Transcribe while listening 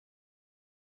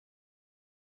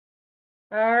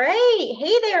All right.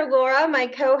 Hey there, Laura, my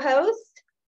co-host.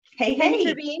 Hey, Thanks for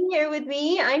hey. being here with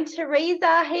me. I'm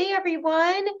Teresa. Hey,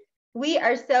 everyone. We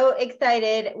are so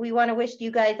excited. We want to wish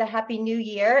you guys a happy new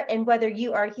year. And whether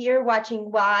you are here watching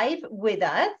live with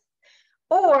us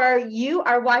or you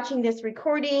are watching this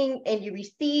recording and you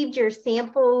received your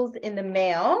samples in the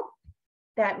mail,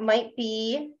 that might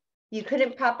be, you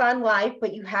couldn't pop on live,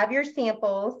 but you have your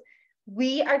samples.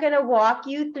 We are going to walk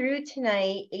you through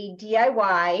tonight a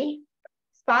DIY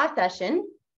spa session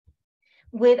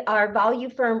with our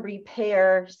Voluform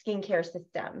Repair skincare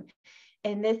system.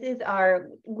 And this is our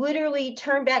literally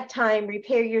turn back time,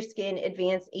 repair your skin,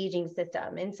 advanced aging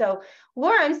system. And so,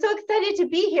 Laura, I'm so excited to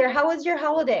be here. How was your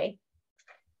holiday?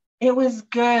 It was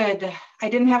good. I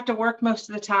didn't have to work most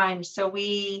of the time, so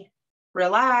we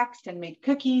relaxed and made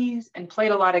cookies and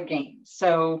played a lot of games.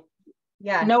 So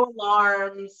Yes, no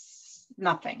alarms,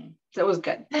 nothing. So it was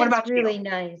good. What that's about you? really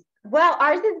nice. Well,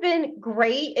 ours has been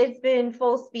great. It's been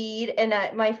full speed. And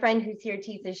my friend who's here,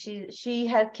 Tisa, she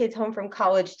has kids home from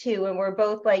college too. And we're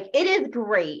both like, it is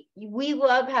great. We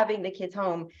love having the kids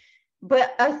home,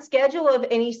 but a schedule of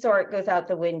any sort goes out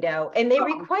the window and they Oh,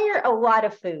 require a lot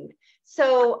of food.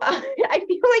 So I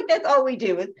feel like that's all we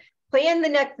do is plan the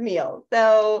next meal.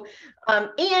 So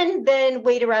and then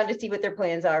wait around to see what their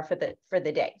plans are for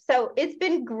the day. So it's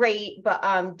been great, but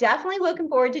definitely looking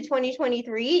forward to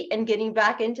 2023 and getting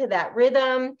back into that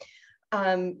rhythm.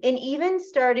 And even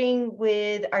starting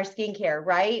with our skincare,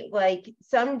 right? Like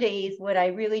some days when I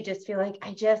really just feel like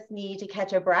I just need to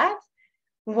catch a breath,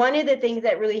 one of the things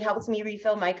that really helps me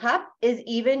refill my cup is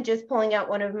even just pulling out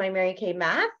one of my Mary Kay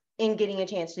masks and getting a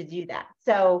chance to do that.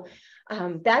 So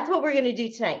that's what we're going to do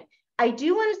tonight. I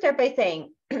do want to start by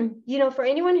saying, for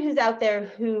anyone who's out there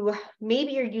who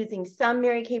maybe you're using some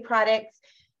Mary Kay products,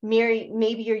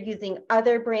 maybe you're using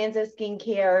other brands of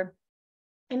skincare,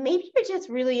 and maybe you're just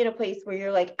really in a place where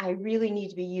you're like, I really need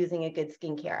to be using a good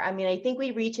skincare. I mean, I think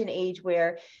we reach an age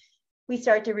where we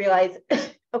start to realize,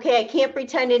 okay, I can't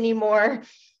pretend anymore.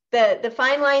 The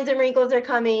fine lines and wrinkles are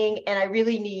coming, and I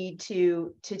really need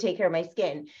to take care of my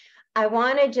skin. I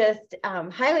want to just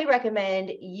highly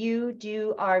recommend you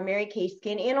do our Mary Kay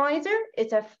Skin Analyzer.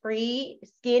 It's a free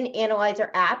skin analyzer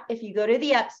app. If you go to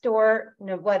the App Store,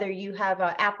 whether you have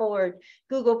Apple or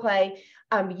Google Play,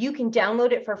 you can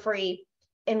download it for free.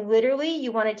 And literally,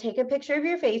 you want to take a picture of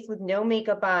your face with no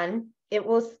makeup on. It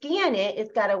will scan it.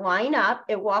 It's got to line up.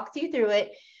 It walks you through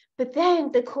it. But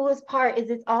then the coolest part is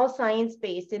it's all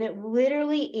science-based and it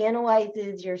literally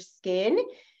analyzes your skin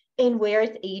and where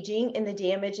it's aging and the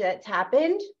damage that's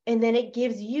happened. And then it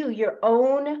gives you your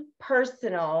own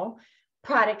personal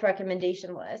product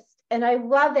recommendation list. And I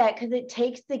love that because it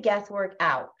takes the guesswork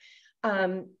out.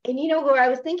 Laura, I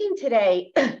was thinking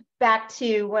today back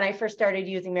to when I first started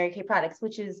using Mary Kay products,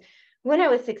 which is when I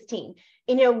was 16.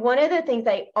 One of the things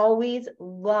I always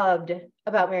loved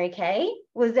about Mary Kay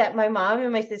was that my mom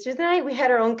and my sisters and I, we had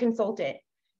our own consultant.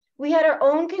 We had our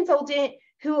own consultant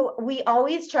who we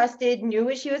always trusted, knew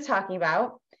what she was talking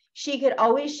about. She could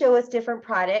always show us different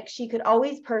products. She could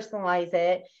always personalize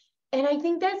it. And I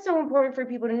think that's so important for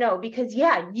people to know because,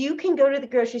 yeah, you can go to the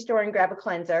grocery store and grab a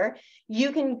cleanser.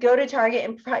 You can go to Target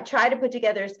and try to put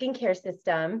together a skincare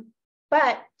system.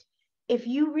 But if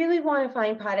you really want to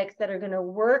find products that are going to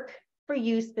work for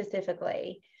you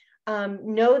specifically,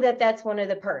 know that that's one of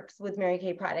the perks with Mary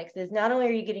Kay products is not only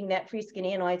are you getting that free skin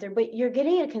analyzer, but you're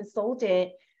getting a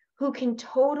consultant who can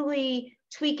totally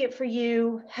tweak it for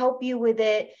you, help you with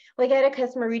it. Like I had a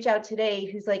customer reach out today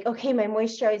who's like, okay, my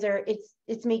moisturizer,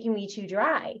 it's making me too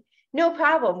dry. No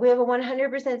problem. We have a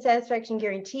 100% satisfaction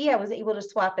guarantee. I was able to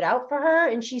swap it out for her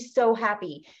and she's so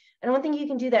happy. I don't think you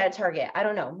can do that at Target. I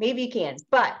don't know. Maybe you can,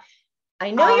 but I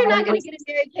know you're I not going to was get a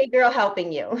Mary Kay girl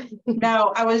helping you.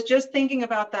 no, I was just thinking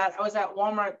about that. I was at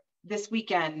Walmart this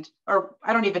weekend, or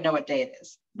I don't even know what day it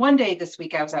is. One day this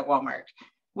week, I was at Walmart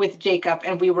with Jacob,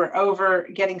 and we were over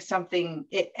getting something,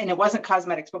 and it wasn't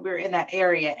cosmetics, but we were in that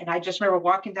area. And I just remember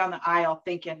walking down the aisle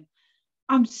thinking,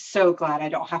 I'm so glad I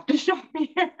don't have to shop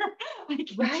here. I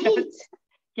can Right. just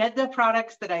get the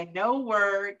products that I know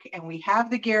work, and we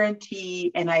have the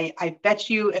guarantee. And I bet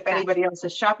you, if Yes. anybody else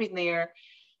is shopping there,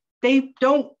 they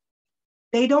don't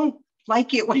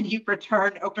like it when you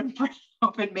return open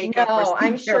makeup or No,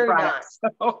 I'm skincare sure not. products.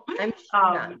 So I'm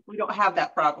sure not. we don't have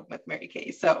that problem with Mary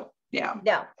Kay. So yeah.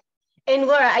 No. And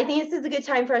Laura, I think this is a good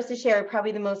time for us to share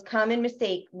probably the most common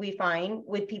mistake we find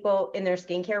with people in their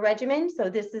skincare regimen. So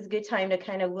this is a good time to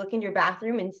kind of look in your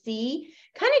bathroom and see,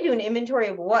 kind of do an inventory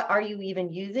of what are you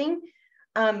even using.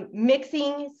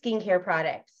 Mixing skincare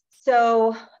products.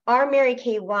 So our Mary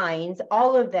Kay lines,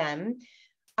 all of them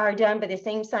are done by the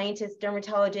same scientists,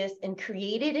 dermatologists, and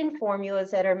created in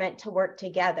formulas that are meant to work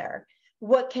together.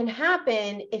 What can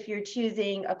happen if you're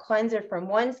choosing a cleanser from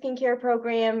one skincare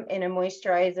program and a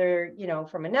moisturizer, you know,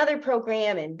 from another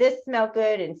program, and this smelled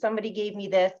good and somebody gave me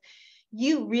this,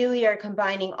 you really are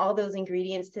combining all those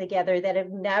ingredients together that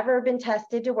have never been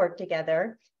tested to work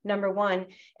together, number one.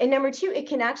 And number two, it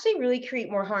can actually really create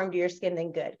more harm to your skin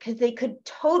than good, because they could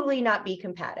totally not be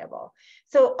compatible.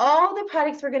 So all the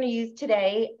products we're going to use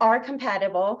today are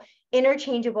compatible,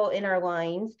 interchangeable in our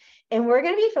lines, and we're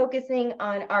going to be focusing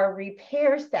on our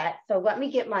repair set. So let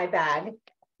me get my bag.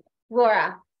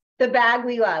 Laura, the bag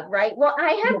we love, right? Well,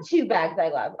 I have two bags I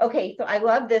love. Okay, so I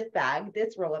love this bag,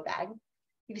 this roller bag.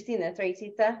 You've seen this, right,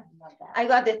 Tisa? I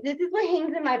love this. This is what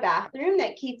hangs in my bathroom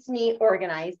that keeps me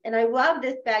organized. And I love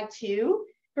this bag too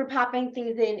for popping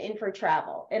things in for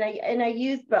travel. And I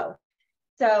use both.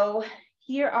 So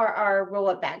here are our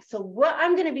roll-up bags. So what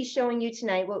I'm going to be showing you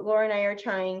tonight, what Laura and I are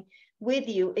trying with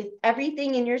you, is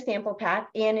everything in your sample pack,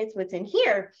 and it's what's in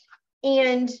here.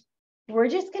 And we're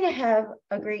just going to have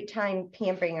a great time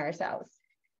pampering ourselves.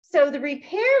 So the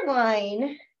repair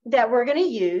line that we're going to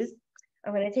use,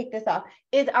 I'm going to take this off,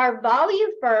 is our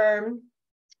Voluform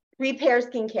Repair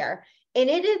Skincare. And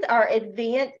it is our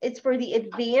advanced, it's for the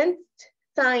advanced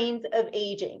signs of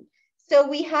aging. So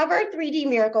we have our 3D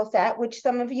Miracle Set, which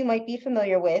some of you might be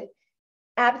familiar with.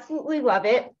 Absolutely love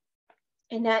it.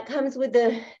 And that comes with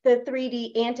the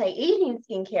 3D anti-aging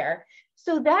skincare.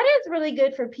 So that is really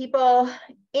good for people.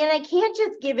 And I can't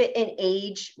just give it an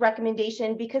age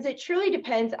recommendation, because it truly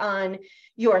depends on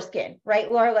your skin,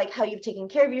 right, Laura? Like how you've taken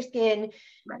care of your skin,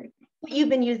 Right, what you've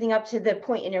been using up to the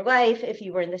point in your life, if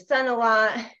you were in the sun a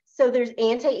lot. So there's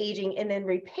anti-aging, and then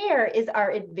repair is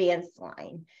our advanced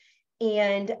line.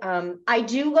 And I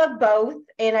do love both,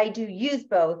 and I do use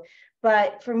both.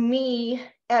 But for me,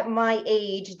 at my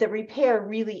age, the repair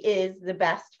really is the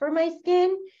best for my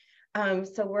skin.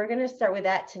 So we're going to start with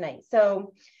that tonight.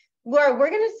 So Laura, we're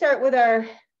going to start with our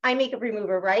eye makeup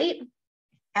remover, right?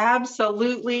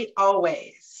 absolutely,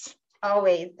 always.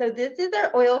 Always. So this is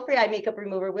our oil-free eye makeup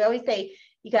remover. We always say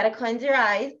you got to cleanse your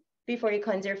eyes before you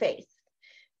cleanse your face.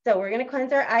 So we're going to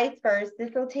cleanse our eyes first.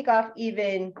 This will take off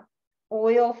even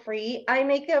oil-free eye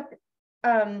makeup.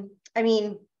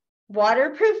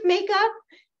 Waterproof makeup.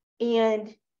 And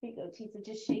here you go, Tisa,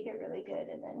 just shake it really good.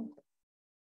 And then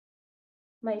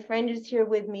my friend is here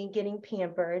with me getting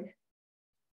pampered.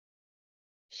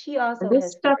 She also And this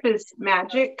has stuff is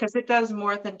magic, because it does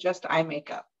more than just eye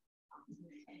makeup.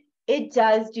 It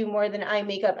does do more than eye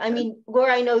makeup. I mean,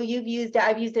 Laura, I know you've used it.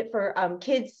 I've used it for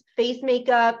kids' face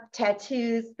makeup,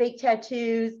 tattoos, fake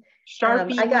tattoos.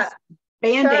 Sharpies, I got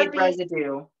Band-Aid Sharpies.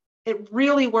 Residue. It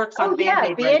really works on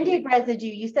Band-Aid Band-Aid residue.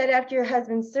 You said after your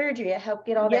husband's surgery, it helped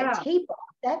get all that tape off.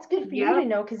 That's good for you to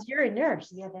know, because you're a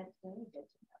nurse. Yeah, that's very good.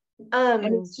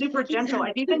 And it's super gentle.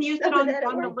 I've even used it on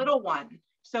the little one.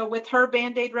 So with her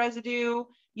Band-Aid residue,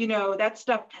 you know, that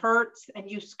stuff hurts and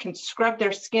you can scrub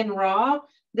their skin raw.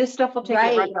 This stuff will take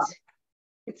it right off.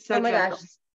 It's so gentle. Gosh,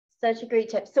 such a great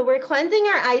tip. So we're cleansing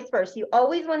our eyes first. You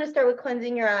always want to start with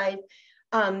cleansing your eyes.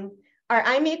 Our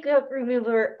eye makeup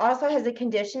remover also has a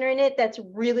conditioner in it that's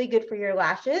really good for your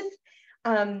lashes.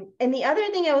 And the other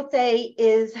thing I would say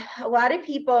is, a lot of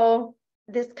people,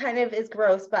 this kind of is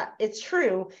gross, but it's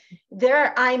true. There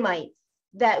are eye mites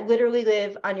that literally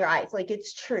live on your eyes. Like,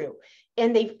 it's true.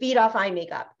 And they feed off eye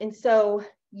makeup. And so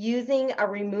using a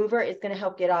remover is going to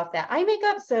help get off that eye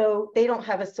makeup, so they don't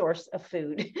have a source of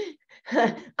food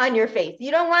on your face.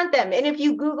 You don't want them. And if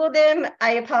you Google them,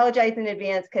 I apologize in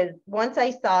advance, because once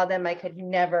I saw them, I could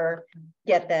never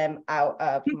get them out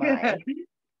of my.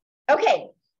 Okay.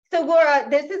 So Laura,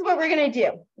 this is what we're going to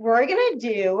do. We're going to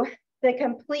do the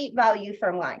complete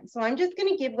Voluform line. So I'm just going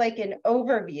to give like an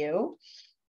overview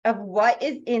of what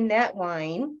is in that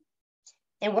line.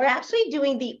 And we're actually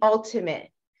doing the ultimate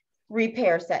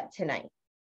repair set tonight.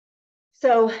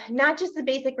 So not just the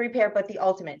basic repair, but the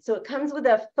ultimate. So it comes with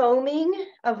a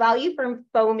Voluform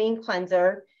foaming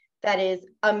cleanser that is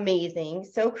amazing,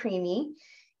 so creamy.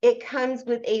 It comes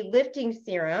with a lifting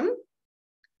serum.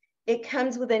 It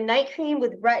comes with a night cream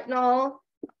with retinol,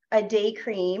 a day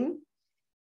cream,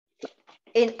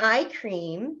 an eye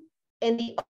cream, and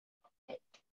the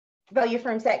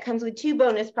Voluform set comes with 2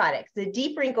 bonus products: the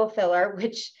deep wrinkle filler,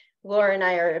 which Laura and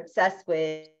I are obsessed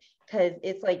with, because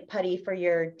it's like putty for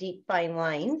your deep fine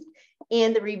lines,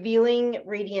 and the revealing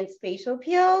radiance facial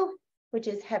peel, which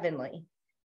is heavenly.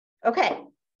 Okay,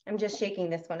 I'm just shaking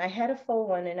this one. I had a full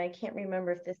one and I can't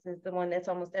remember if this is the one that's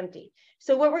almost empty.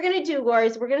 So what we're going to do, Laura,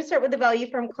 is we're going to start with the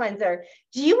Voluform cleanser.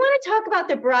 Do you want to talk about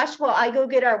the brush while I go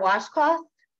get our washcloth?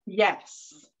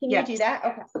 Yes. Can you do that?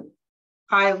 Okay.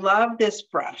 I love this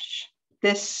brush.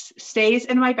 This stays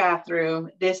in my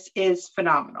bathroom. This is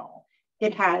phenomenal.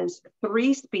 It has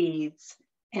 3 speeds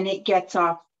and it gets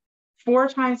off 4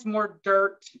 times more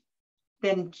dirt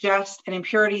than just and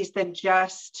impurities than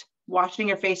just washing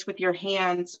your face with your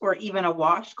hands or even a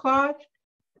washcloth.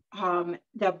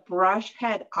 The brush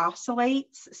head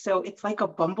oscillates, so it's like a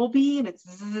bumblebee, and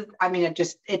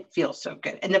it feels so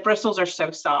good, and the bristles are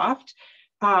so soft.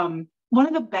 One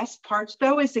of the best parts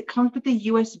though is it comes with a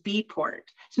USB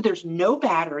port, so there's no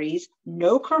batteries,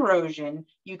 no corrosion.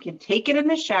 You can take it in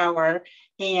the shower,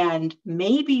 and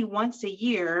maybe once a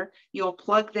year you'll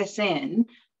plug this in.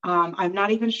 I'm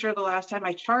not even sure the last time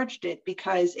I charged it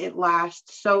because it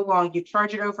lasts so long. You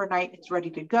charge it overnight, it's ready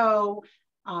to go.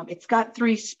 It's got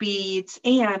 3 speeds,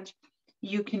 and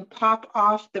you can pop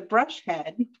off the brush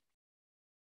head.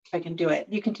 If I can do it.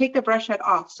 You can take the brush head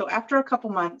off. So after a couple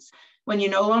months, when you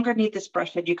no longer need this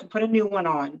brush head, you can put a new one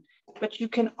on. But you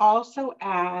can also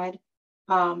add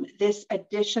this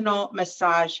additional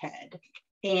massage head.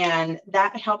 And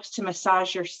that helps to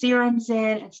massage your serums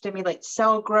in and stimulate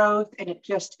cell growth. And it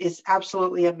just is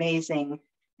absolutely amazing.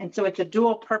 And so it's a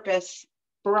dual purpose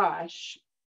brush.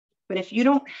 But if you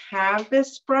don't have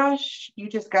this brush, you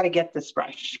just got to get this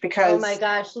brush because, oh my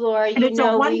gosh, Laura, and it's a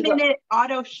 1-minute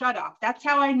auto shut off. That's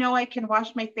how I know I can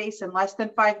wash my face in less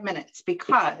than 5 minutes,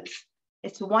 because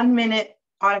it's 1-minute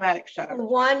automatic shut off.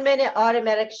 1-minute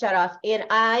automatic shut off. And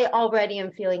I already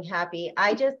am feeling happy.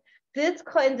 This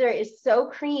cleanser is so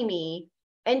creamy,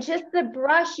 and just the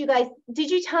brush, you guys,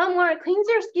 did you tell them, Laura, it cleans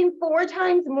your skin 4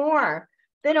 times more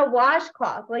than a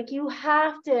washcloth? Like, you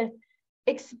have to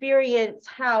experience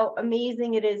how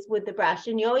amazing it is with the brush.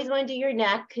 And you always want to do your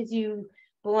neck because you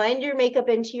blend your makeup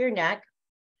into your neck.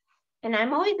 And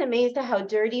I'm always amazed at how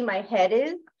dirty my head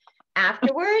is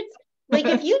afterwards. Like,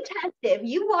 if you test it, if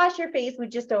you wash your face with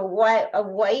just a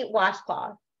white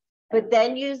washcloth, but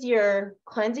then use your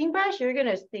cleansing brush, you're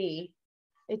gonna see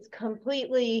it's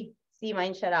completely, see,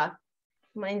 mine shut off.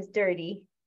 Mine's dirty.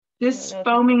 This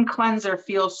foaming cleanser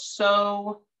feels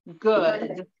so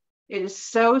good. It is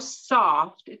so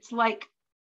soft. It's like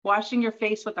washing your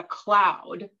face with a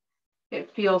cloud.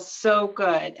 It feels so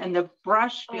good. And the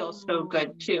brush feels so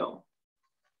good too.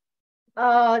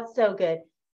 Oh, it's so good.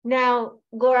 Now,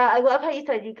 Laura, I love how you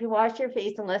said you can wash your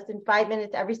face in less than 5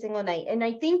 minutes every single night. And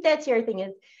I think that's your thing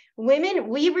is, women,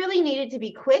 we really need it to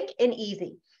be quick and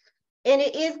easy. And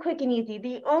it is quick and easy.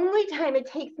 The only time it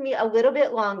takes me a little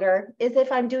bit longer is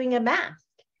if I'm doing a mask.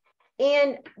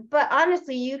 But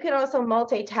honestly, you can also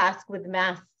multitask with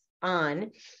masks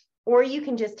on, or you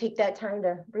can just take that time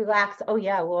to relax. Oh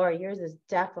yeah, Laura, yours is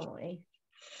definitely.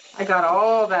 I got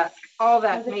all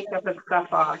that makeup and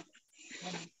stuff off.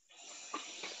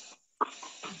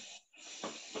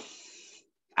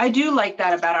 I do like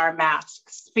that about our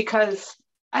masks, because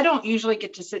I don't usually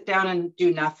get to sit down and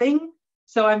do nothing.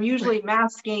 So I'm usually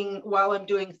masking while I'm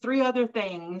doing 3 other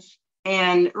things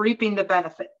and reaping the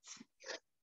benefits.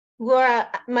 Laura,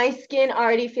 my skin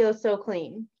already feels so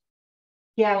clean.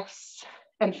 Yes,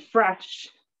 and fresh.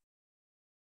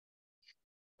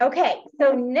 Okay,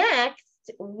 so next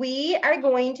we are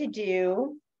going to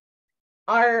do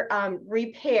our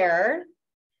Repair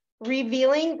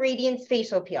Revealing Radiance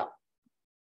Facial Peel.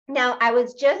 Now, I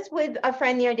was just with a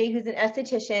friend the other day who's an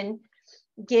esthetician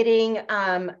getting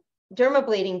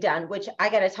dermablading done, which I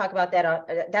got to talk about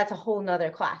that. That's a whole nother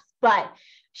class. But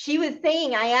she was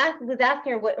saying, was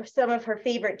asking her what some of her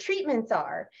favorite treatments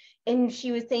are. And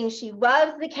she was saying she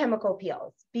loves the chemical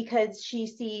peels because she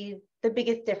sees the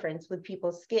biggest difference with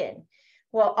people's skin.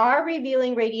 Well, our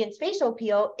Revealing Radiance Facial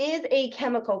Peel is a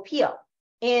chemical peel.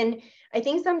 And I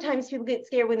think sometimes people get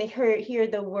scared when they hear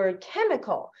the word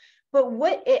chemical. But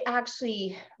what it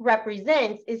actually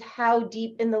represents is how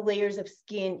deep in the layers of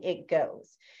skin it goes.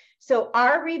 So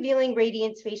our Revealing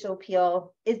Radiance Facial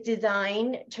Peel is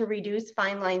designed to reduce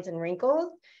fine lines and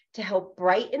wrinkles, to help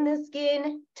brighten the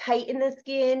skin, tighten the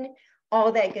skin,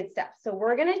 all that good stuff. So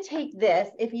we're gonna take this.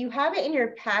 If you have it in your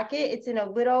packet, it's in a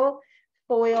little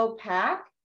foil pack,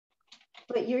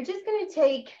 but you're just gonna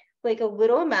take like a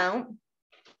little amount,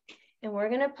 and we're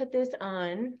gonna put this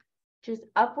on just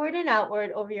upward and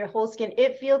outward over your whole skin.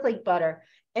 It feels like butter.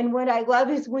 And what I love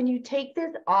is when you take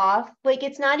this off, like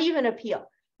it's not even a peel.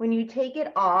 When you take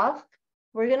it off,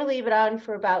 we're gonna leave it on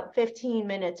for about 15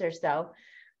 minutes or so.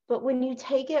 But when you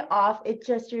take it off,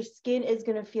 your skin is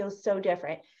gonna feel so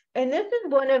different. And this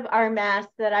is one of our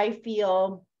masks that I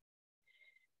feel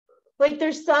like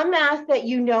there's some masks that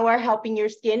you know are helping your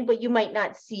skin, but you might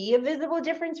not see a visible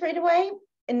difference right away.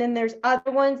 And then there's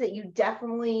other ones that you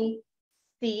definitely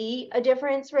see a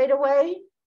difference right away.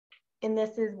 And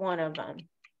this is one of them.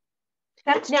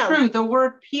 That's Now, true. The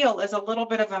word peel is a little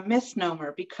bit of a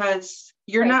misnomer because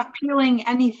you're right. not peeling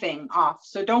anything off.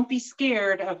 So don't be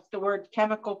scared of the word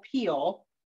chemical peel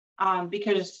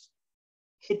because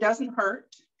it doesn't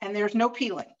hurt and there's no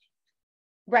peeling.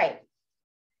 Right.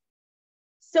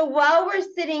 So while we're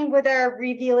sitting with our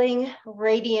Revealing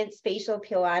Radiance Facial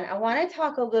Peel on, I want to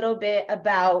talk a little bit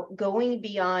about going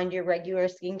beyond your regular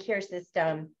skincare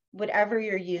system, whatever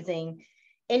you're using,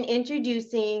 and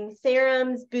introducing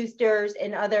serums, boosters,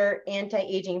 and other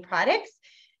anti-aging products.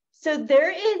 So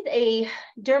there is a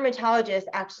dermatologist,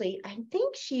 actually, I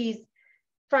think she's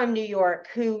from New York,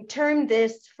 who termed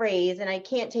this phrase, and I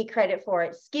can't take credit for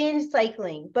it, skin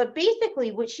cycling. But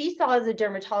basically what she saw as a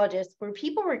dermatologist were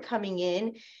people were coming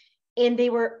in and they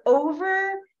were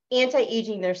over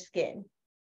anti-aging their skin.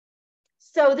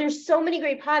 So there's so many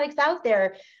great products out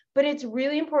there, but it's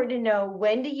really important to know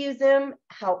when to use them,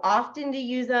 how often to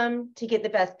use them to get the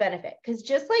best benefit. Because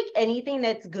just like anything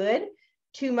that's good,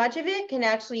 too much of it can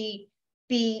actually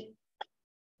be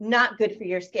not good for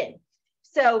your skin.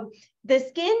 So the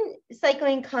skin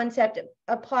cycling concept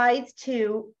applies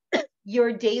to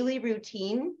your daily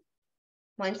routine.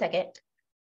 1 second.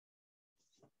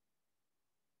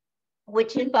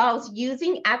 Which involves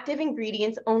using active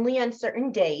ingredients only on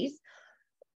certain days.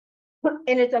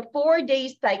 And it's a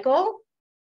 4-day cycle.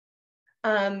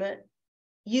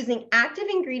 Using active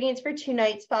ingredients for 2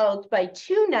 nights, followed by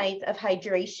 2 nights of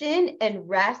hydration and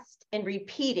rest and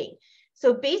repeating.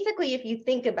 So basically, if you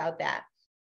think about that,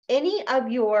 any of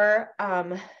your,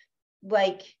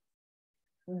 like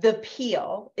the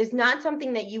peel is not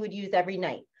something that you would use every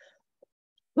night.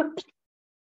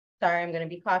 Sorry, I'm going to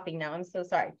be coughing now. I'm so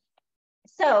sorry.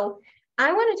 So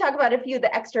I want to talk about a few of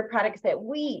the extra products that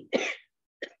we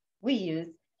use.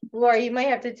 Laura, you might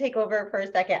have to take over for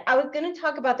a second. I was going to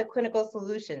talk about the clinical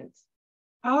solutions.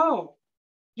 Oh,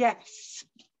 yes.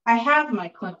 I have my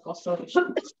clinical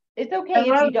solutions. It's okay if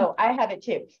you don't. I have it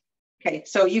too. Okay,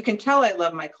 so you can tell I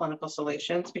love my clinical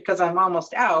solutions because I'm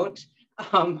almost out.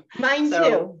 Mine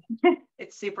too.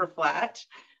 It's super flat.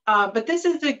 But this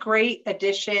is a great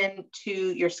addition to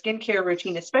your skincare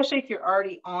routine, especially if you're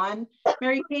already on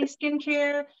Mary Kay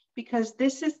skincare, because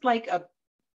this is like a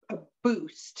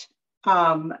boost.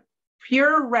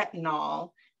 Pure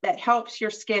retinol that helps your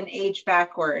skin age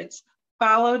backwards,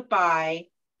 followed by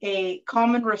a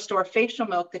Calm and Restore facial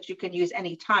milk that you can use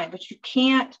anytime, but you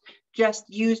can't just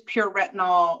use pure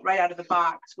retinol right out of the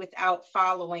box without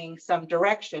following some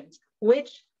directions,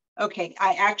 which, okay,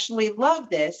 I actually love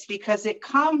this because it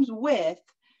comes with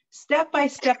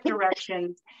step-by-step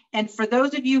directions. And for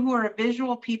those of you who are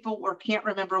visual people or can't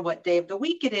remember what day of the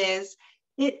week it is,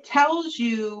 it tells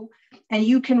you, and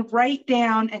you can write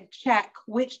down and check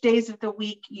which days of the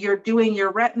week you're doing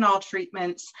your retinol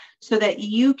treatments so that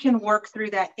you can work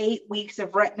through that 8 weeks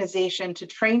of retinization to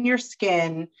train your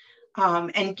skin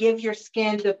and give your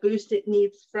skin the boost it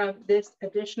needs from this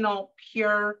additional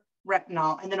pure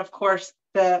retinol. And then, of course,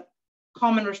 the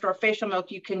Calm and Restore facial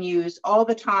milk you can use all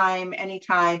the time,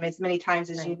 anytime, as many times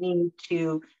as you need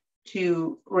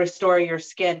to restore your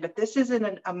skin. But this is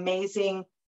an amazing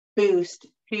boost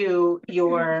to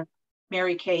your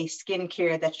Mary Kay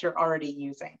skincare that you're already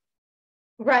using.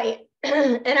 Right.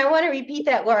 And I want to repeat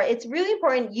that, Laura. It's really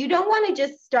important. You don't want to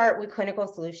just start with clinical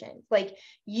solutions. Like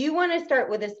you want to start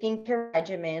with a skincare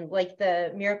regimen like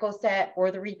the Miracle Set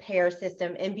or the Repair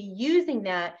System and be using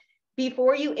that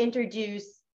before you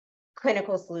introduce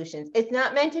clinical solutions. It's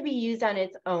not meant to be used on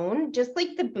its own, just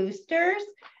like the boosters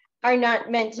are not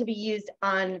meant to be used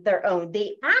on their own.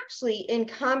 They actually, in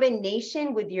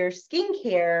combination with your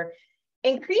skincare,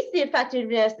 increase the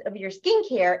effectiveness of your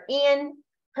skincare and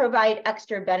provide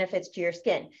extra benefits to your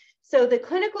skin. So the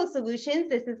clinical solutions,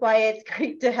 this is why it's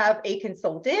great to have a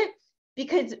consultant,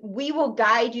 because we will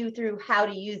guide you through how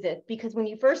to use it. Because when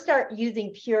you first start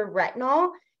using pure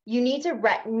retinol, you need to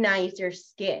retinize your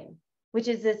skin, which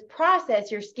is this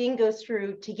process your skin goes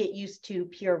through to get used to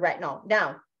pure retinol.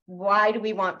 Now, why do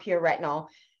we want pure retinol?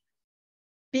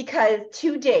 Because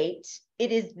to date,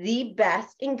 it is the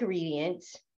best ingredient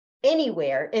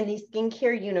anywhere in the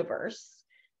skincare universe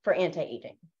for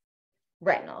anti-aging.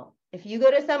 Retinol. If you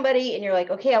go to somebody and you're like,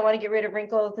 okay, I want to get rid of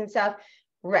wrinkles and stuff,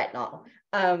 retinol.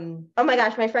 Oh my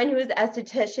gosh, my friend who was an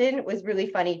esthetician was really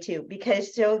funny too,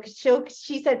 because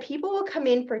she said people will come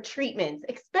in for treatments,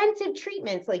 expensive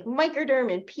treatments like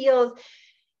microderm and peels,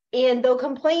 and they'll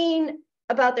complain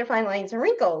about their fine lines and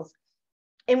wrinkles.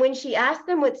 And when she asked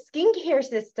them what skincare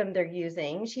system they're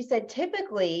using, she said,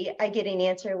 typically I get an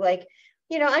answer like,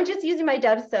 you know, I'm just using my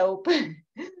Dove soap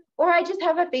or I just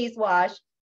have a face wash.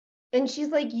 And she's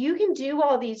like, you can do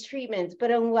all these treatments,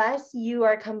 but unless you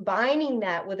are combining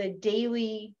that with a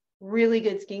daily really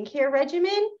good skincare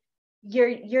regimen,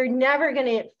 you're never going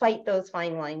to fight those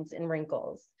fine lines and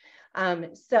wrinkles.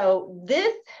 So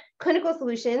this Clinical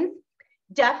Solutions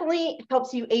definitely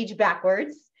helps you age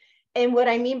backwards. And what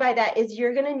I mean by that is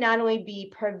you're going to not only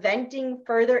be preventing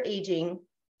further aging,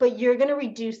 but you're going to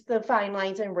reduce the fine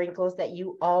lines and wrinkles that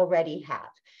you already have.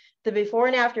 The before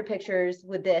and after pictures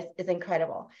with this is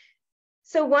incredible.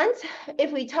 So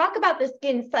if we talk about the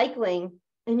skin cycling,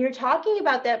 and you're talking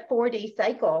about that 4-day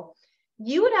cycle,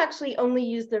 you would actually only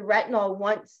use the retinol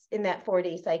once in that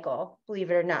 4-day cycle, believe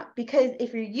it or not, because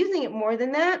if you're using it more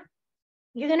than that,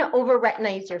 you're going to over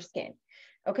retinize your skin.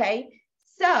 Okay.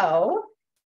 So,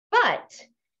 but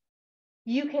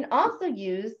you can also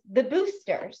use the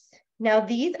boosters. Now,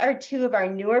 these are 2 of our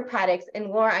newer products. And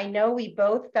Laura, I know we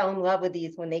both fell in love with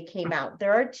these when they came out.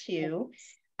 There are 2.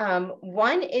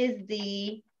 One is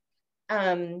the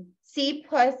C+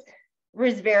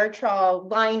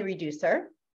 resveratrol line reducer,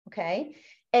 okay?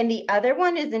 And the other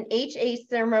one is an HA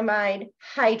ceramide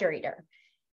hydrator.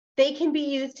 They can be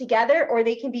used together or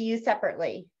they can be used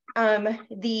separately.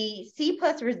 The C+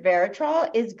 resveratrol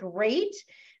is great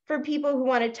for people who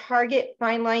want to target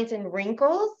fine lines and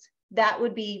wrinkles. That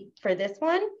would be for this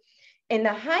one. And the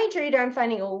hydrator, I'm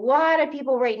finding a lot of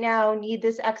people right now need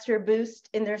this extra boost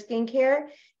in their skincare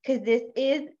because this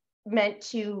is meant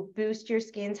to boost your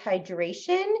skin's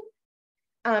hydration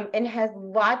and has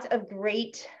lots of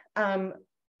great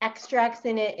extracts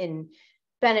in it and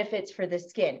benefits for the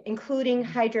skin, including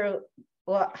hyaluronic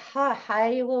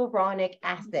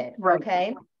acid,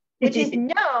 okay? Which is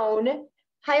known,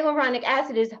 hyaluronic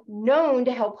acid is known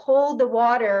to help hold the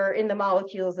water in the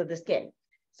molecules of the skin.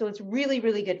 So it's really,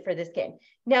 really good for the skin.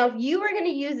 Now, if you were going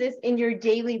to use this in your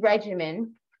daily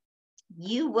regimen,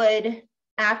 you would,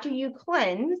 after you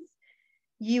cleanse,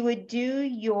 you would do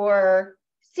your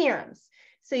serums.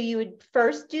 So you would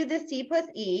first do the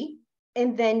C+E,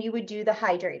 and then you would do the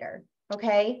hydrator.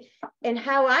 Okay. And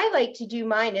how I like to do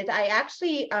mine is I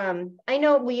actually, I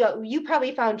know you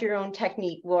probably found your own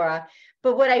technique, Laura,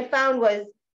 but what I found was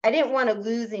I didn't want to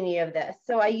lose any of this.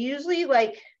 So I usually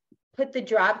put the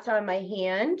drops on my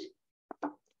hand,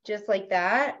 just like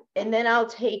that. And then I'll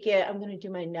take it. I'm going to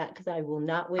do my neck because I will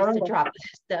not waste a drop of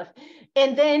this stuff.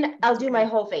 And then I'll do my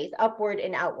whole face, upward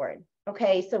and outward.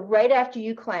 Okay. So right after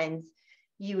you cleanse,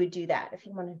 you would do that. If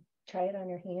you want to try it on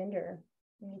your hand or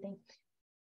anything.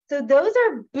 So those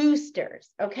are boosters,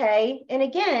 okay? And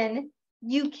again,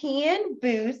 you can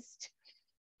boost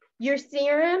your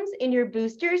serums and your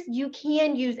boosters. You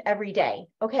can use every day,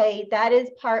 okay? That is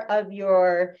part of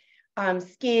your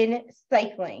skin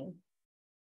cycling.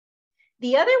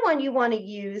 The other one you want to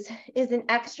use is an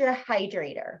extra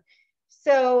hydrator.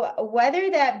 So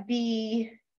whether that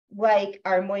be like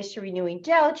our moisture renewing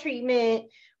gel treatment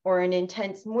or an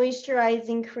intense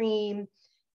moisturizing cream,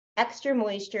 extra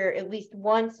moisture at least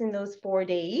once in those 4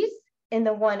 days. And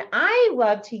the one I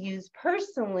love to use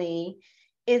personally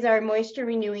is our moisture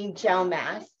renewing gel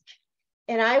mask.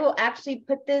 And I will actually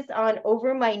put this on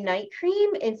over my night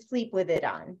cream and sleep with it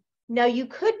on. Now you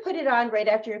could put it on right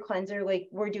after your cleanser, like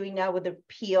we're doing now with a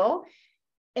peel,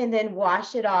 and then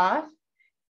wash it off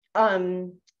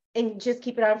and just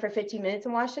keep it on for 15 minutes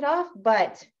and wash it off.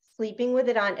 But sleeping with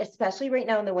it on, especially right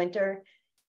now in the winter,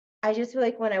 I just feel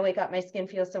like when I wake up, my skin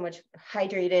feels so much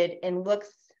hydrated and looks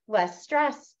less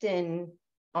stressed and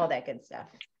all that good stuff.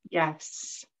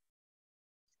 Yes.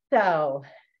 So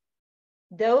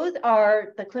those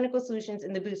are the Clinical Solutions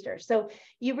and the booster. So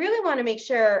you really want to make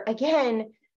sure,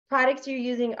 again, products you're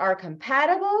using are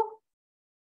compatible,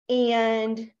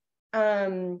 and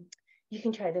you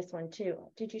can try this one too.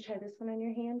 Did you try this one on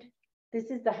your hand? This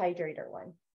is the hydrator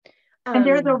one. And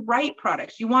they're the right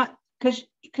products you want,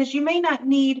 because you may not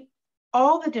need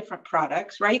all the different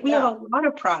products, right? We have a lot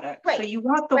of products. Right. So you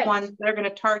want the ones that are going to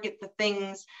target the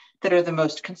things that are the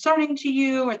most concerning to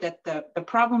you, or that the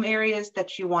problem areas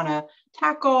that you want to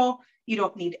tackle. You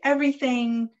don't need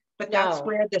everything, but that's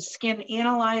where the Skin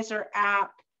Analyzer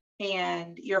app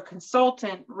and your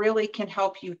consultant really can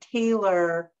help you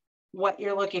tailor what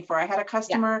you're looking for. I had a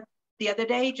customer the other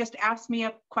day just asked me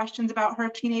questions about her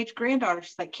teenage granddaughter.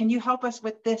 She's like, can you help us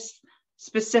with this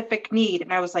specific need?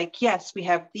 And I was like, yes, we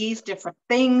have these different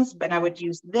things, but I would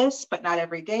use this, but not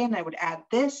every day. And I would add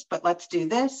this, but let's do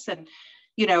this. And,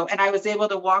 you know, and I was able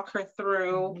to walk her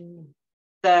through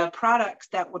the products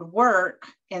that would work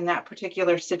in that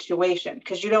particular situation,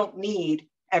 because you don't need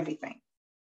everything.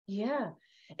 Yeah,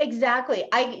 exactly.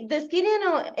 The Skin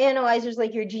Analyzer is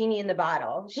like your genie in the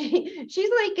bottle.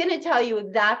 She's like going to tell you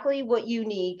exactly what you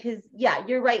need. Because yeah,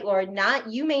 you're right, Laura.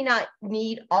 You may not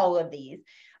need all of these.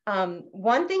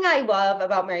 One thing I love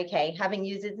about Mary Kay, having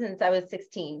used it since I was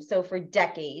 16, so for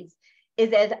decades,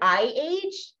 is as I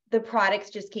age, the products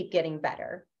just keep getting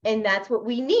better. And that's what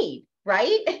we need,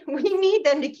 right? We need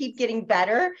them to keep getting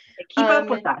better. Keep up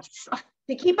with us.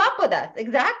 To keep up with us.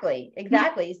 Exactly.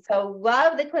 So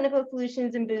love the clinical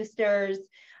solutions and boosters.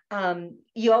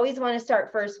 You always want to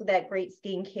start first with that great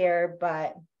skincare,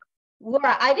 but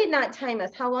Laura, I did not time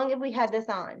us. How long have we had this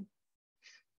on?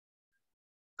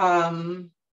 I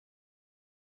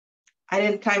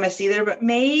didn't time us either, but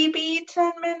maybe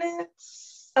 10 minutes.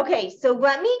 Okay, so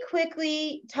let me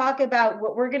quickly talk about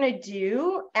what we're going to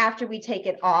do after we take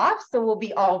it off. So we'll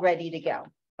be all ready to go.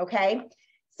 Okay,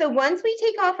 so once we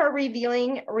take off our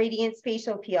Revealing Radiance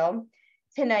Facial Peel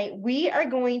tonight, we are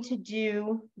going to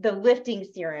do the lifting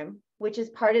serum, which is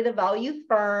part of the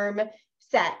Voluform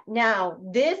set. Now,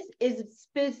 this is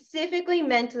specifically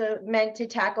meant to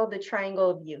tackle the triangle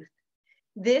of youth.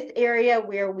 This area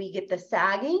where we get the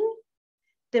sagging,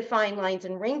 the fine lines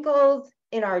and wrinkles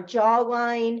in our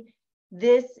jawline.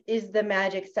 This is the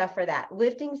magic stuff for that.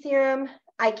 Lifting serum,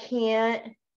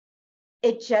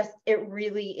 it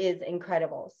really is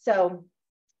incredible. So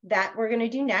that we're going to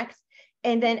do next.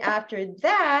 And then after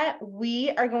that,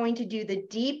 we are going to do the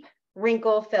deep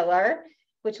wrinkle filler,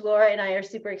 which Laura and I are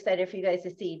super excited for you guys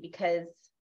to see because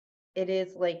it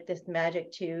is like this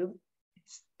magic tube.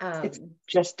 It's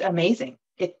just amazing.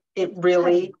 It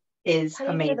really is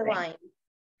amazing.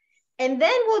 And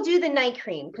then we'll do the night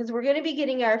cream because we're going to be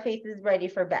getting our faces ready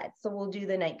for bed. So we'll do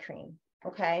the night cream.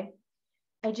 Okay.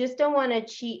 I just don't want to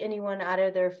cheat anyone out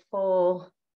of their full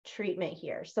treatment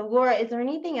here. So Laura, is there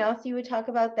anything else you would talk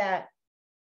about that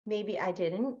maybe I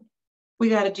didn't? We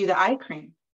got to do the eye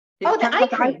cream. The eye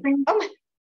cream. Oh,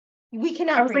 we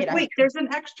cannot I was like, wait, there's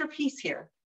an extra piece here.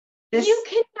 You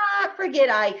cannot forget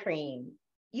eye cream.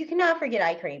 You cannot forget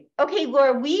eye cream. Okay,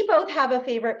 Laura, we both have a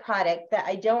favorite product that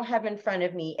I don't have in front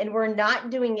of me, and we're not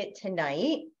doing it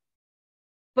tonight.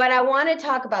 But I want to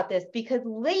talk about this because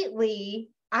lately,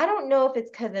 I don't know if it's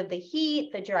because of the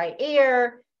heat, the dry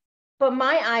air, but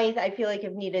my eyes, I feel like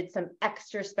have needed some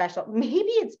extra special. Maybe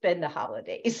it's been the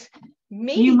holidays.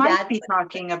 Maybe you might be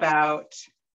talking about.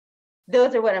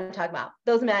 Those are what I'm talking about.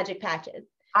 Those magic patches.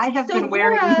 I have been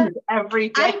wearing these every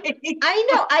day. I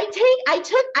know. I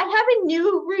have a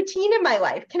new routine in my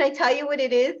life. Can I tell you what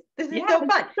it is? This is so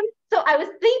fun. So I was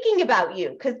thinking about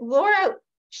you because Laura,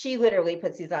 she literally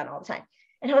puts these on all the time.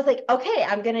 And I was like, okay,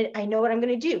 I know what I'm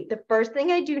going to do. The first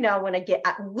thing I do now when I get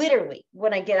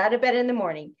out of bed in the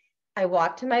morning, I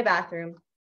walk to my bathroom.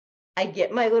 I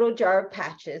get my little jar of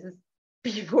patches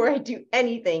before I do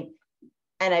anything.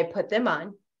 And I put them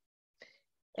on.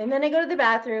 And then I go to the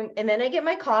bathroom and then I get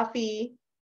my coffee.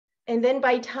 And then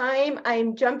by time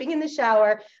I'm jumping in the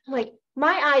shower, I'm like,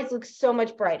 my eyes look so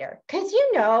much brighter. Cause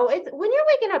it's when you're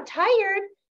waking up tired,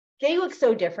 they look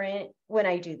so different when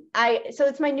I do. So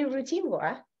it's my new routine,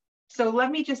 Laura. So let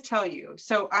me just tell you.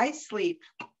 So I sleep,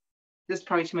 this is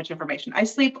probably too much information. I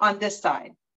sleep on this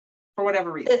side for whatever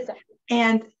reason.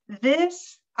 And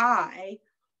this eye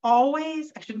I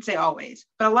shouldn't say always,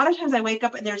 but a lot of times I wake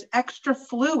up and there's extra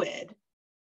fluid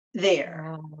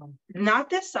there, not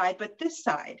this side, but this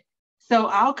side. So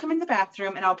I'll come in the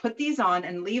bathroom and I'll put these on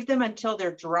and leave them until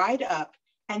they're dried up.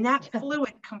 And that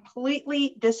fluid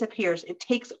completely disappears. It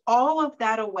takes all of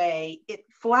that away. It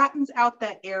flattens out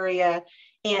that area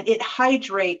and it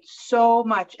hydrates so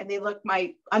much. And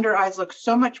my under eyes look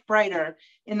so much brighter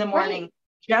in the morning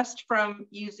just from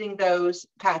using those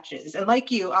patches. And like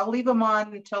you, I'll leave them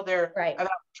on until they're about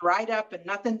dried up and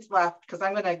nothing's left because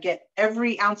I'm going to get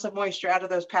every ounce of moisture out of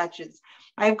those patches.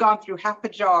 I've gone through half a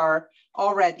jar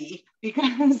already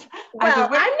because I'm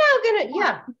going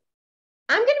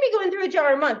to be going through a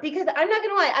jar a month because I'm not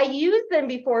going to lie. I used them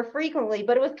before frequently,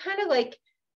 but it was kind of like,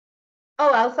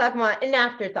 I'll slap them on, an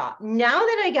afterthought. Now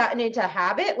that I've gotten into a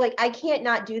habit, like I can't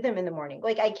not do them in the morning.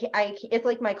 Like I can't, it's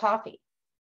like my coffee.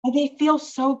 And they feel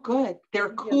so good.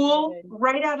 They're cool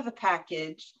right out of the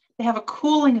package. They have a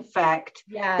cooling effect.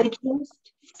 Yeah. They just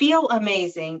feel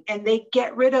amazing and they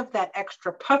get rid of that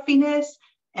extra puffiness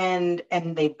and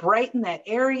they brighten that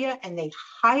area and they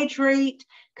hydrate.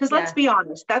 Because let's be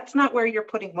honest, that's not where you're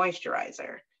putting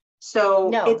moisturizer.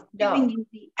 So it's giving you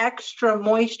the extra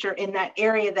moisture in that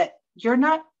area that you're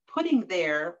not putting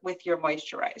there with your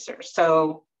moisturizer.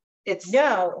 So it's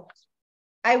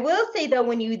I will say though,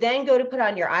 when you then go to put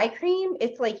on your eye cream,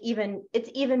 it's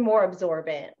even more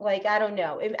absorbent. Like, I don't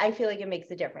know. I feel like it makes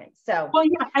a difference. So, well,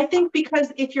 yeah, I think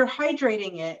because if you're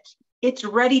hydrating it, it's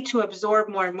ready to absorb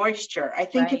more moisture. I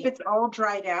think if it's all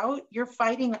dried out, you're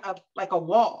fighting like a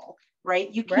wall,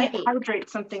 right? You can't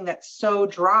hydrate something that's so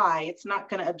dry. It's not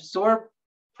going to absorb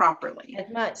properly. As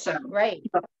much, So, right.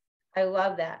 I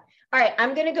love that. All right,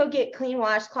 I'm gonna go get clean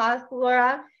washcloths,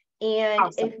 Laura. And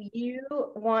awesome. if you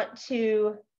want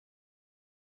to,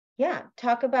 yeah,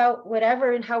 talk about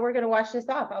whatever and how we're gonna wash this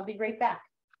off, I'll be right back.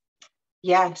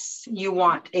 Yes, you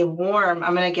want a warm,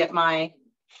 I'm gonna get my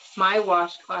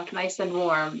washcloth nice and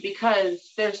warm,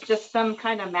 because there's just some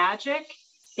kind of magic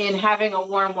in having a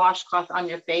warm washcloth on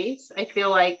your face. I feel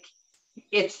like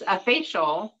it's a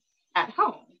facial at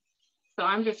home. So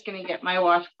I'm just going to get my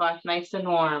washcloth nice and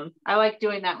warm. I like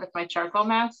doing that with my charcoal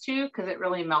mask too, because it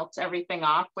really melts everything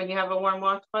off when you have a warm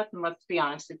washcloth. And let's be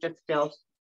honest, it just feels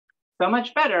so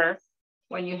much better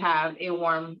when you have a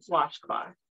warm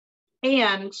washcloth.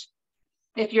 And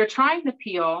if you're trying to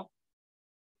peel,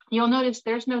 you'll notice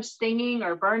there's no stinging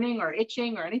or burning or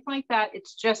itching or anything like that.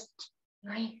 It's just,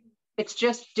 right. It's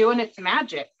just doing its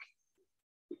magic.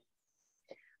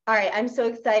 All right, I'm so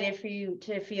excited for you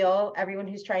to feel, everyone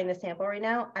who's trying the sample right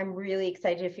now, I'm really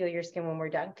excited to feel your skin when we're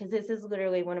done, because this is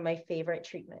literally one of my favorite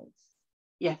treatments.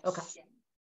 Yes. Okay.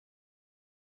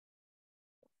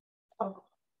 Oh.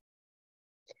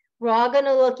 We're all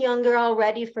gonna look younger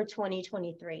already for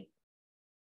 2023.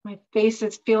 My face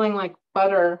is feeling like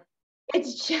butter.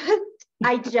 It's just,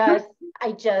 I can't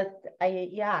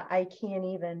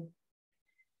even.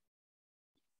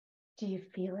 Do you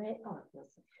feel it? Oh,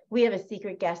 we have a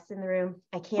secret guest in the room.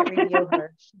 I can't reveal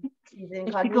her. She's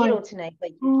incognito tonight.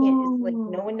 Like you can't. It's like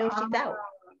no one knows she's out.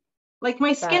 Like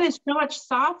my skin is so much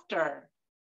softer.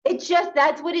 It just,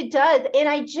 that's what it does.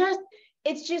 And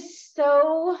it's just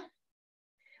so,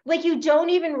 like you don't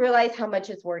even realize how much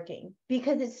it's working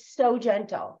because it's so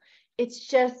gentle. It's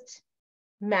just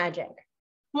magic.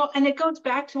 Well, and it goes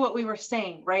back to what we were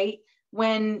saying, right?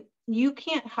 When you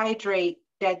can't hydrate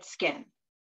dead skin.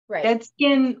 Right. Dead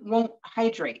skin won't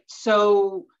hydrate.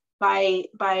 So by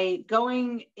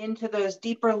going into those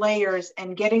deeper layers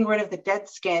and getting rid of the dead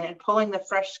skin and pulling the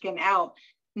fresh skin out,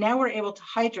 now we're able to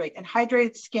hydrate. And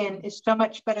hydrated skin is so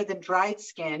much better than dried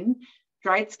skin.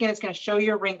 Dried skin is going to show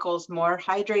your wrinkles more.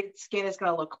 Hydrated skin is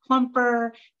going to look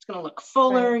plumper. It's going to look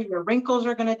fuller. Right. Your wrinkles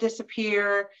are going to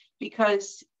disappear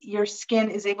because your skin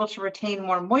is able to retain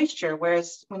more moisture.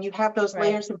 Whereas when you have those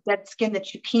layers of dead skin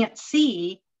that you can't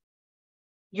see,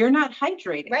 you're not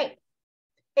hydrating. Right.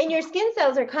 And your skin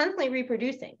cells are constantly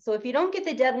reproducing. So if you don't get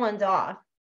the dead ones off,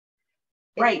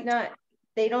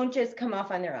 they don't just come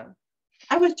off on their own.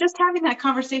 I was just having that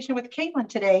conversation with Caitlin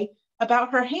today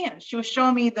about her hands. She was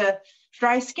showing me the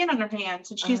dry skin on her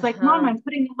hands. And she's like, Mom, I'm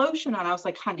putting lotion on. I was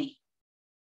like, honey,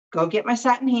 go get my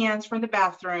satin hands from the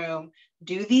bathroom.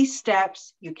 Do these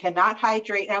steps. You cannot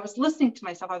hydrate. And I was listening to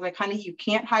myself. I was like, honey, you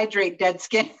can't hydrate dead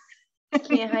skin.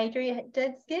 Can't hydrate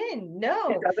dead skin.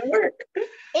 No. It doesn't work.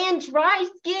 And dry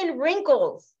skin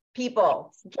wrinkles,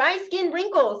 people. Dry skin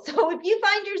wrinkles. So if you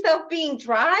find yourself being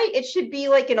dry, it should be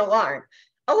like an alarm.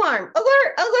 Alarm,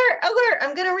 alert, alert, alert.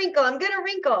 I'm going to wrinkle. I'm going to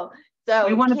wrinkle. So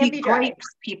we want to be grapes,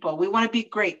 people. We want to be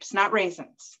grapes, not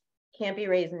raisins. Can't be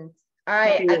raisins. All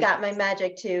right. I got my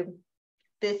magic tube.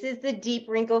 This is the deep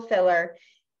wrinkle filler.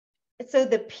 So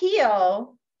the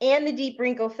peel and the deep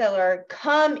wrinkle filler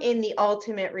come in the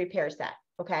ultimate repair set,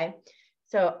 okay?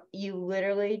 So you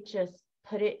literally just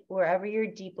put it wherever your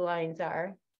deep lines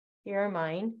are. Here are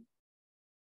mine.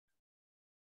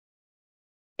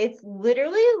 It's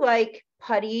literally like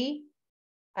putty.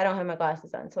 I don't have my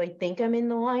glasses on, so I think I'm in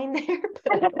the line there.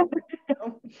 But I don't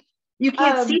know. You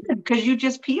can't see them because you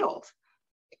just peeled.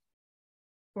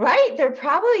 Right, they're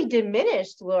probably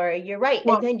diminished, Laura. You're right.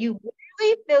 Well, and then you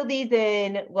really fill these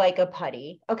in like a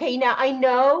putty. Okay, now I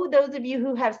know those of you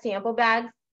who have sample bags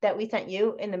that we sent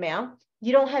you in the mail,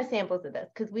 you don't have samples of this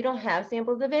because we don't have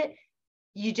samples of it.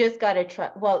 You just gotta try.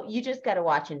 Well, you just gotta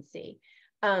watch and see.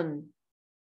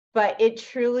 But it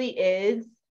truly is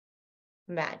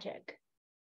magic.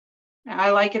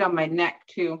 I like it on my neck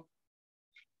too.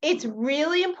 It's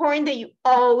really important that you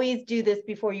always do this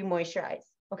before you moisturize.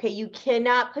 Okay, you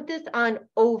cannot put this on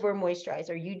over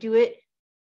moisturizer. You do it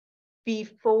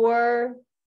before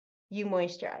you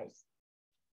moisturize.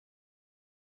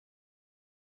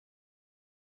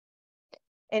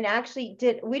 And actually,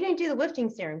 we didn't do the lifting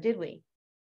serum, did we?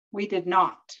 We did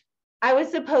not. I was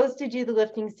supposed to do the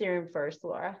lifting serum first,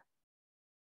 Laura.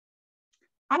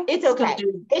 It's okay.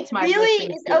 It's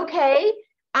okay.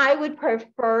 I would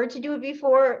prefer to do it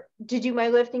before, to do my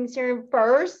lifting serum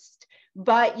first,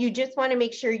 but you just want to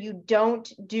make sure you don't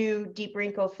do deep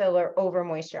wrinkle filler over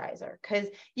moisturizer because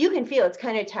you can feel it's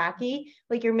kind of tacky,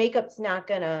 like your makeup's not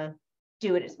gonna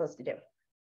do what it's supposed to do.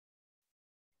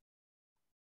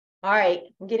 All right,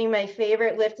 I'm getting my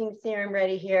favorite lifting serum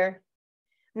ready here.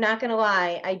 I'm not gonna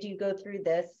lie, I do go through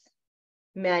this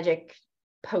magic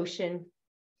potion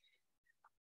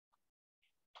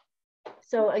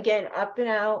So again, up and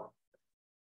out.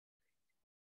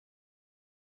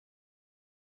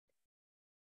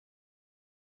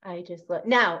 I just let,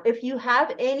 now, if you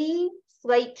have any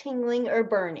slight tingling or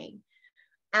burning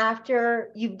after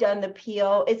you've done the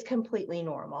peel, it's completely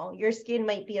normal. Your skin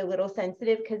might be a little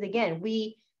sensitive because again,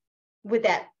 with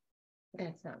that,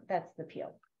 that's the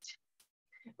peel.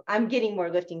 I'm getting more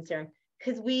lifting serum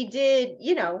because we did,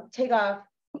 take off,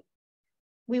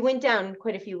 we went down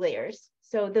quite a few layers.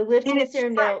 So the lifting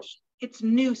serum now, it's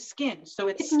new skin. So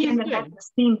it's new skin that hasn't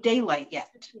seen daylight yet.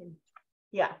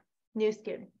 Yeah, new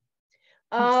skin.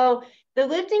 Oh, the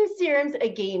lifting serum's a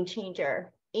game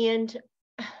changer. And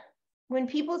when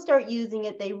people start using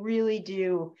it, they really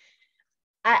do.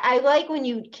 I like when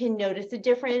you can notice a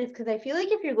difference because I feel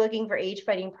like if you're looking for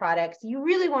age-fighting products, you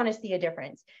really want to see a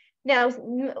difference. Now,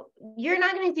 you're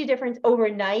not going to see a difference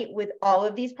overnight with all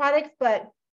of these products, but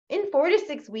in 4 to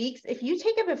 6 weeks, if you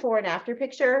take a before and after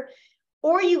picture,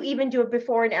 or you even do a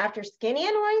before and after skin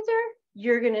analyzer,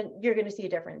 you're gonna see a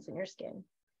difference in your skin.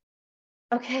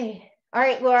 Okay. All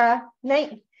right, Laura,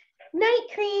 night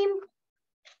cream.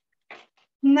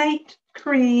 Night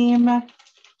cream.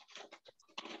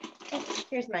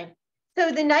 Here's mine.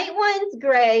 So the night one's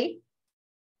gray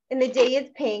and the day is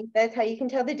pink. That's how you can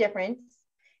tell the difference.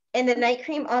 And the night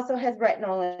cream also has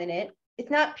retinol in it.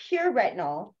 It's not pure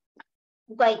retinol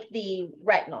like the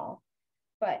retinol,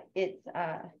 but it's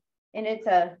a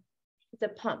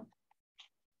pump.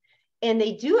 And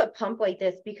they do a pump like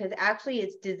this because actually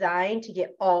it's designed to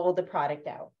get all the product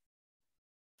out.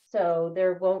 So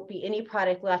there won't be any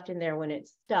product left in there when it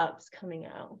stops coming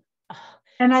out. Oh,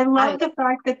 and I love the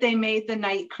fact that they made the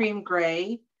night cream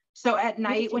gray. So at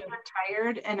night when you're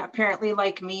tired and apparently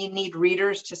like me need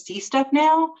readers to see stuff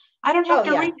now, I don't have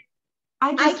to read.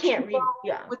 I can't read.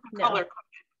 Yeah. With the color.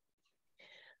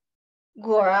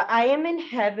 Laura, I am in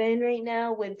heaven right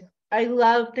now with, I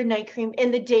love the night cream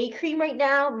and the day cream right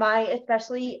now,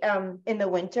 especially in the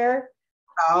winter.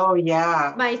 Oh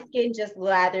yeah. My skin just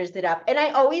lathers it up. And I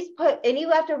always put any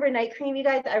leftover night cream, you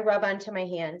guys, I rub onto my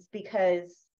hands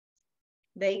because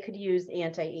they could use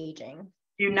anti-aging.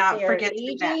 Do not forget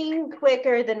aging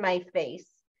quicker than my face,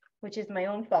 which is my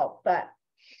own fault, but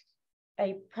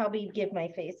I probably give my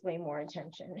face way more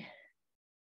attention.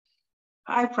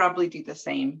 I probably do the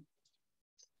same.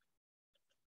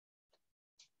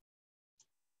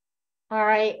 All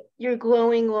right, you're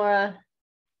glowing, Laura.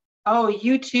 Oh,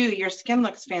 you too. Your skin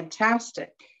looks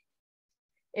fantastic.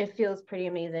 It feels pretty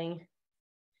amazing.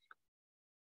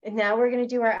 And now we're going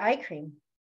to do our eye cream.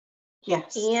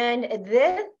 Yes. And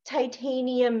this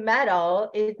titanium metal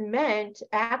is meant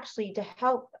actually to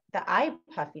help the eye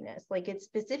puffiness. Like it's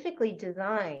specifically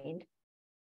designed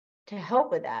to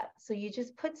help with that. So you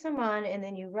just put some on and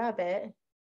then you rub it.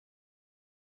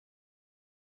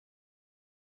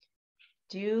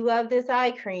 Do love this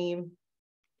eye cream.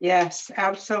 Yes,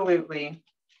 absolutely.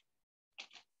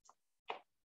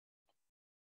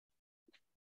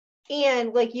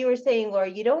 And like you were saying, Laura,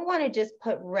 you don't want to just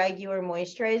put regular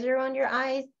moisturizer on your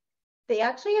eyes. They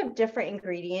actually have different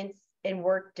ingredients and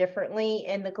work differently.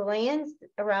 And the glands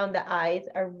around the eyes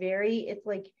are it's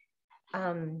like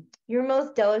your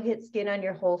most delicate skin on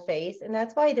your whole face. And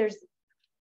that's why there's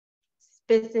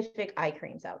specific eye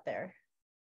creams out there.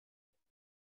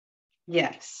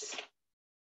 Yes.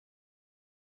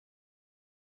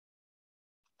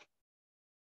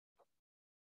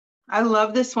 I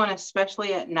love this one,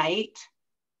 especially at night,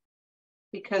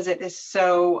 because it is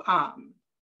so,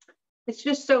 it's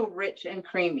just so rich and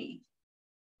creamy.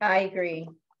 I agree.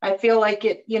 I feel like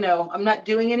it, I'm not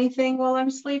doing anything while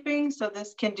I'm sleeping. So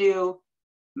this can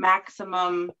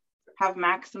have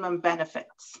maximum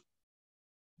benefits.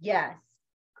 Yes.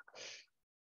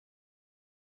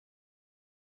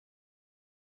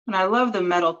 And I love the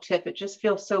metal tip. It just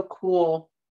feels so cool.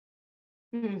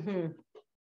 Mm-hmm.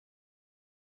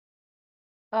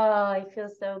 Oh, it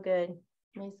feels so good.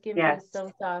 My skin feels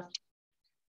so soft.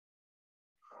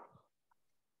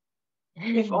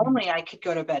 If only I could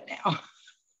go to bed now.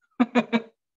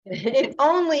 If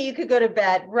only you could go to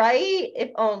bed, right?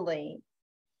 If only.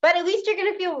 But at least you're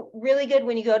going to feel really good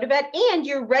when you go to bed and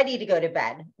you're ready to go to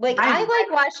bed. Like I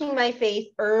like washing my face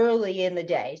early in the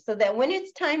day so that when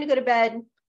it's time to go to bed,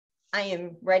 I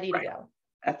am ready to go.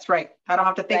 That's right. I don't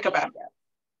have to think about it.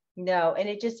 No, and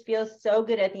it just feels so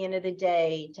good at the end of the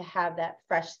day to have that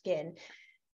fresh skin.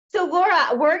 So Laura,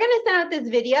 we're going to send out this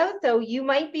video. So you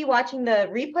might be watching the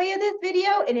replay of this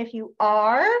video. And if you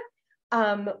are,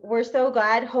 we're so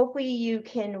glad. Hopefully you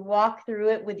can walk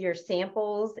through it with your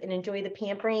samples and enjoy the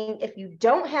pampering. If you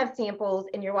don't have samples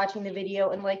and you're watching the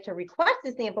video and like to request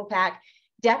a sample pack,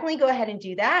 definitely go ahead and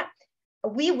do that.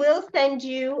 we will send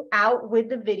you out with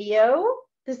the video,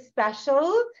 the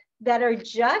specials that are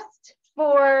just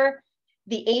for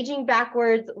the Aging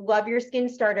Backwards Love Your Skin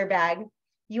Starter Bag.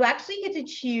 You actually get to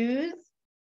choose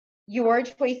your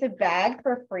choice of bag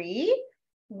for free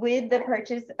with the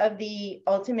purchase of the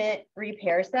Ultimate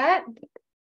Repair Set.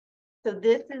 So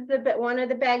this is one of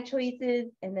the bag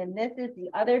choices, and then this is the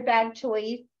other bag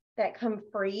choice that come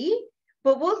free.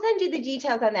 But we'll send you the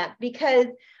details on that, because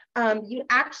you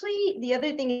actually, the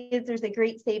other thing is there's a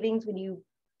great savings when you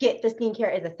get the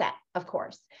skincare as a set, of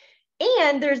course.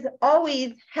 And there's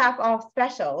always half off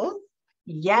specials.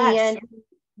 Yes. And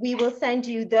we will send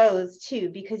you those too,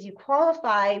 because you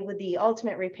qualify with the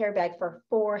Ultimate Repair Bag for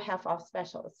 4 half off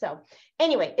specials. So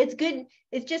anyway, it's good.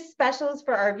 It's just specials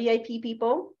for our VIP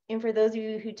people. And for those of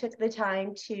you who took the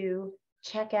time to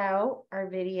check out our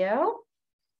video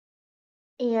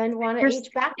and want to age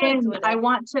backwards with it. I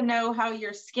want to know how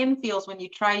your skin feels when you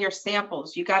try your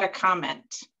samples. You got to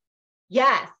comment.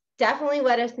 Yes, definitely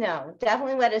let us know.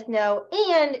 Definitely let us know,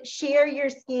 and share your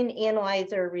skin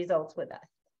analyzer results with us.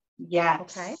 Yes.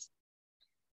 Okay.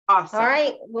 Awesome. All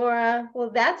right, Laura.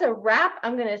 Well, that's a wrap.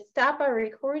 I'm going to stop our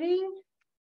recording.